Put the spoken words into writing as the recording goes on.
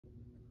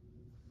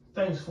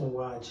Thanks for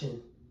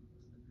watching.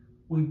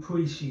 We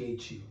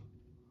appreciate you.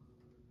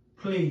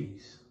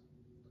 Please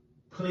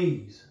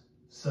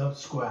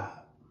subscribe.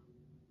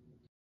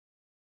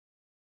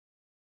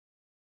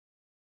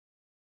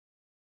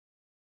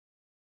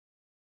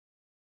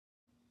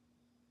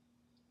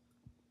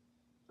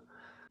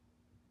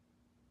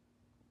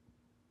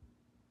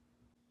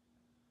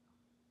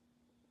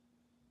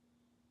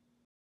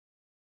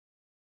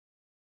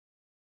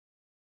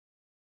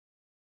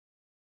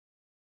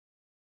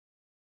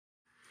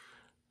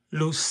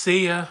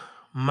 Lucia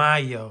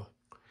Mayo,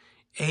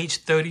 age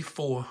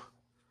 34,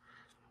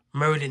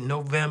 murdered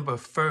November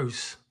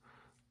 1st,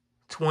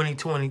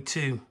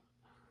 2022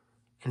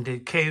 in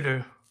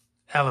Decatur,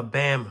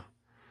 Alabama.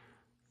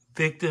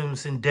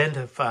 Victims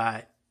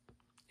identified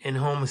in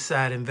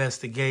homicide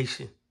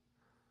investigation.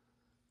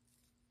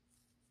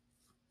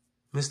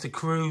 Mr.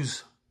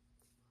 Cruz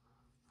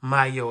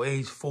Mayo,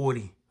 age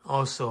 40,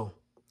 also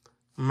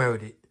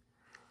murdered.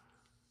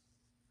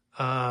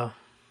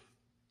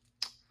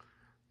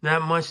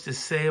 Not much to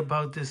say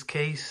about this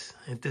case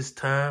at this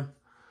time.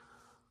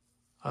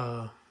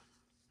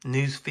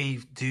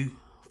 Newsfeed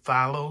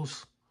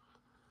follows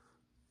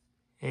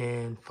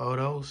and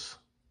photos.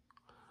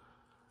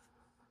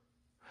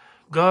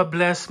 God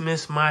bless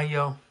Miss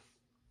Mayo.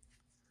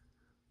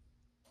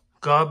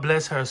 God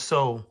bless her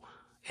soul.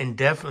 And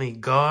definitely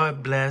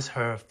God bless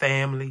her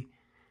family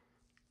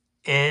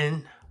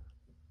and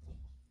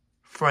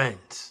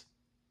friends.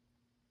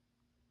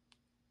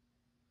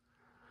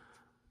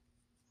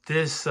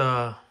 This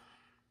gun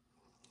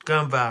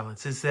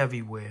violence is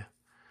everywhere.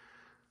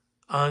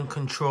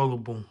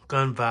 Uncontrollable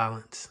gun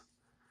violence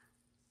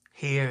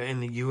here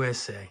in the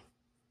USA.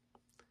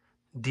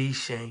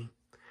 Shame.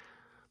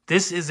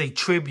 This is a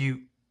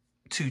tribute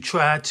to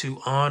try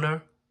to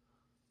honor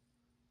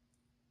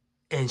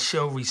and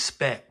show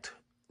respect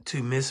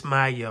to Miss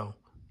Mayo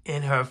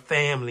and her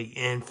family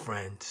and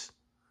friends.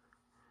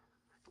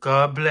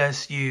 God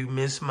bless you,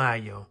 Miss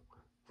Mayo.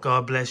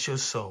 God bless your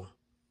soul.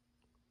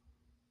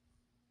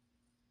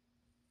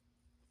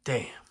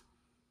 Damn.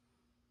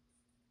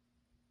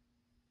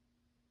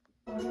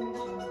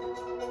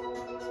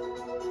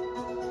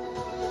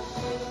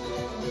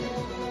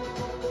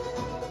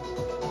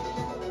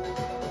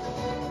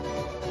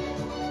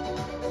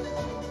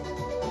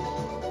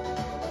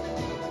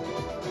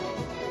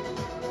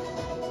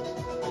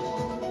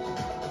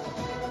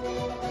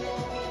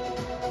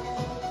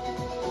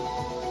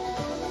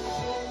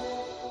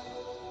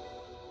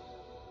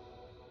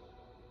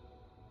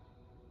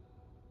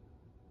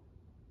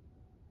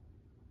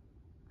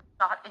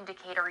 Shot in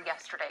Decatur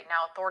yesterday.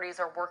 Now authorities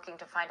are working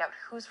to find out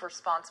who's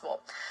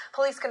responsible.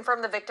 Police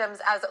confirmed the victims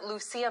as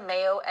Lucia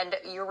Mayo and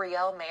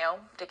Uriel Mayo.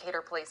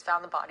 Decatur police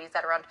found the bodies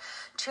at around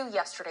 2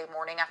 yesterday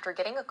morning after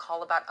getting a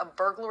call about a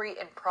burglary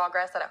in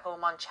progress at a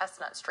home on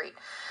Chestnut Street.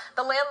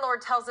 The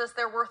landlord tells us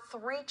there were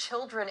 3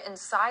 children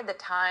inside at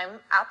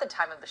the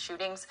time of the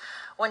shootings.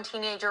 One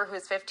teenager who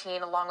is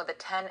 15, along with a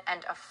 10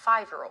 and a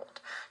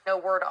 5-year-old. No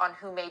word on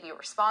who may be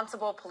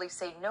responsible. Police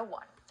say no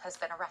one has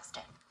been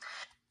arrested.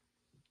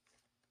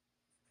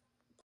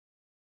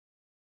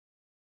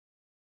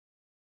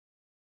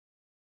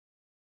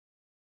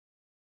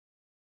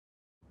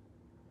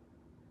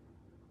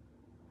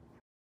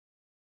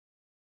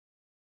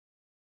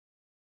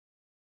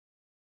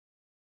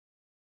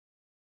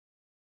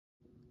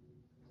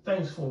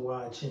 Thanks for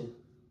watching.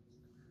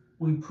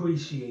 We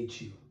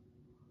appreciate you.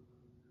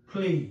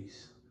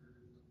 Please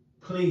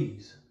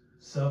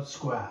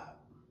subscribe.